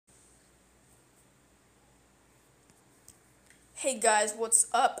Hey guys, what's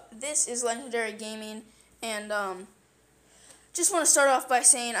up? This is Legendary Gaming, and just want to start off by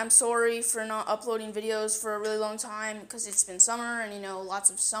saying I'm sorry for not uploading videos for a really long time because it's been summer and lots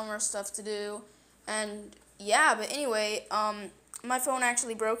of summer stuff to do, and yeah. But anyway, my phone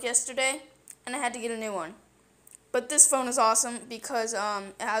actually broke yesterday, and I had to get a new one. But this phone is awesome because it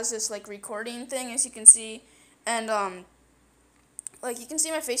has this like recording thing, as you can see, and like you can see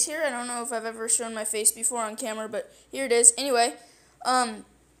my face here. I don't know if I've ever shown my face before on camera, but here it is. Anyway, um,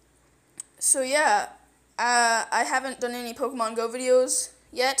 so yeah, I haven't done any Pokemon Go videos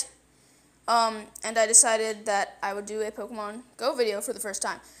yet, and I decided that I would do a Pokemon Go video for the first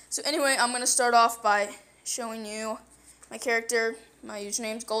time. So anyway, I'm gonna start off by showing you my character. My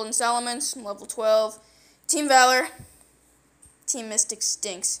username's Golden Salamence. I'm level 12. Team Valor. Team Mystic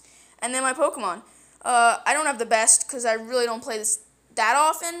stinks. And then my Pokemon. I don't have the best because I really don't play this that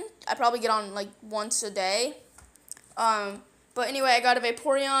often. I probably get on like once a day. But anyway, I got a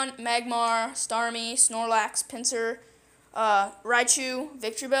Vaporeon, Magmar, Starmie, Snorlax, Pinsir, Raichu,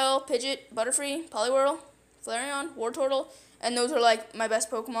 Victreebel, Pidgeot, Butterfree, Poliwhirl, Flareon, Wartortle, and those are like my best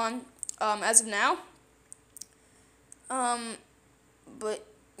Pokemon as of now. But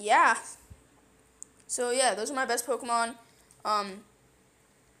yeah. So yeah, those are my best Pokemon.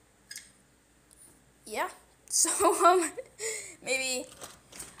 Yeah. So maybe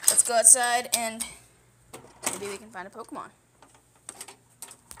let's go outside and maybe we can find a Pokemon.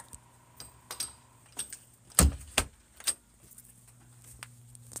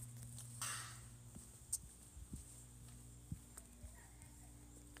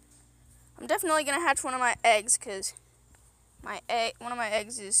 I'm definitely gonna hatch one of my eggs because one of my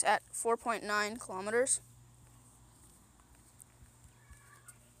eggs is at 4.9 kilometers.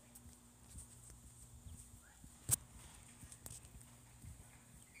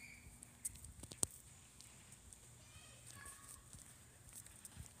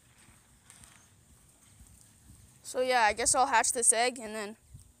 So yeah, I guess I'll hatch this egg and then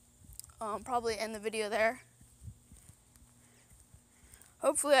probably end the video there.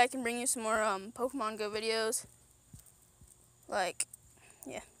 Hopefully I can bring you some more Pokemon Go videos. Like,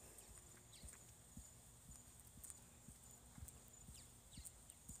 yeah.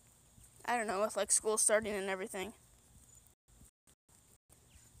 I don't know, with like school starting and everything.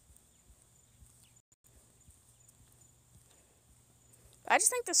 I just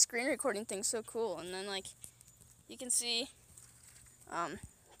think the screen recording thing's so cool, and then like you can see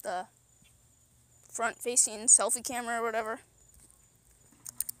the front-facing selfie camera or whatever.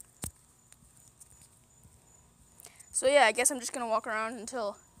 So yeah, I guess I'm just gonna walk around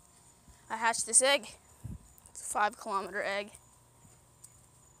until I hatch this egg. It's a 5-kilometer egg.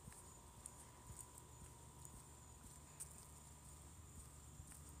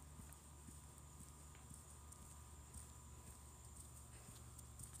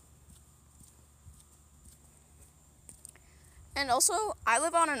 And also, I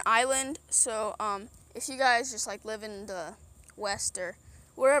live on an island, so if you guys just like live in the west or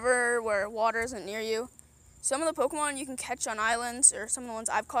wherever where water isn't near you, some of the Pokemon you can catch on islands, or some of the ones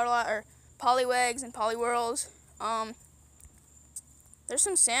I've caught a lot, are Poliwags and Poliwhirls. There's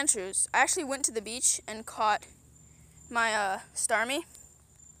some Sandshrews. I actually went to the beach and caught my Starmie,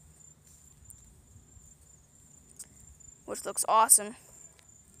 which looks awesome.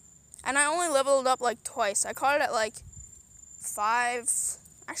 And I only leveled up like twice. I caught it at like 5.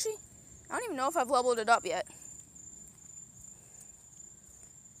 Actually, I don't even know if I've leveled it up yet.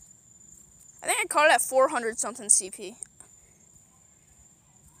 I think I caught it at 400 something CP.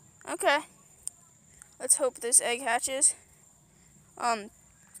 Okay. Let's hope this egg hatches. I'm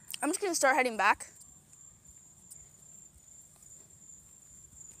just gonna start heading back.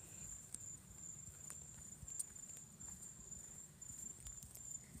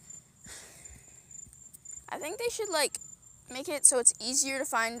 I think they should like make it so it's easier to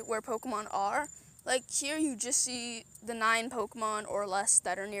find where Pokemon are. Like here you just see the 9 Pokemon or less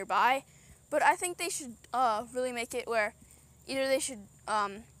that are nearby, but I think they should really make it where either they should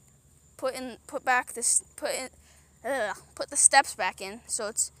put the steps back in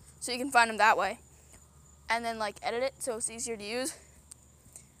so you can find them that way, and then like edit it so it's easier to use.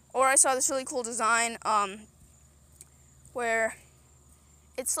 Or I saw this really cool design where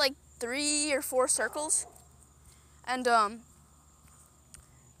it's like 3 or 4 circles, and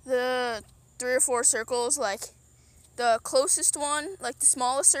the 3 or 4 circles, like the closest one, like the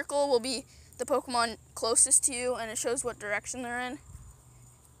smallest circle will be the Pokemon closest to you, and it shows what direction they're in.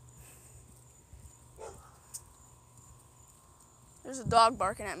 There's a dog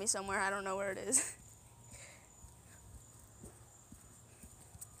barking at me somewhere. I don't know where it is.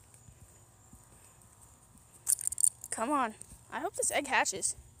 Come on. I hope this egg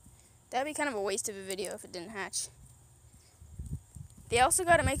hatches. That'd be kind of a waste of a video if it didn't hatch. They also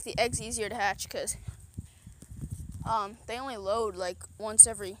got to make the eggs easier to hatch because they only load like once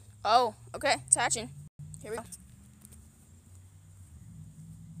every... Oh, okay, it's hatching. Here we go.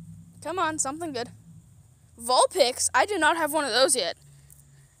 Come on, something good. Vulpix? I do not have one of those yet.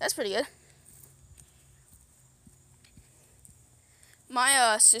 That's pretty good.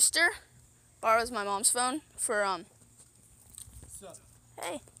 My sister borrows my mom's phone for What's up?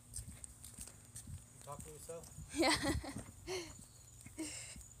 Hey. Talk to yourself? Yeah.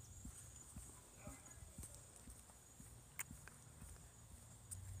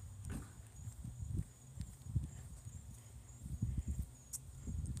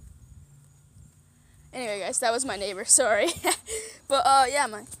 Anyway, guys, that was my neighbor. Sorry. But yeah,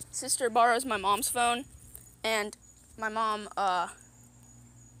 my sister borrows my mom's phone, and my mom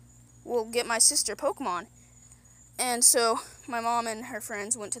will get my sister Pokemon. And so my mom and her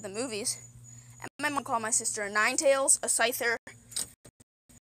friends went to the movies, and my mom called my sister a Ninetales, a Scyther,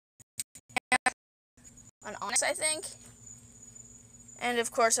 and an Onix, I think. And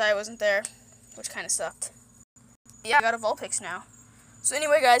of course I wasn't there, which kind of sucked. Yeah, I got a Vulpix now. So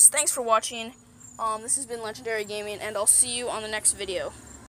anyway, guys, thanks for watching. This has been Legendary Gaming, and I'll see you on the next video.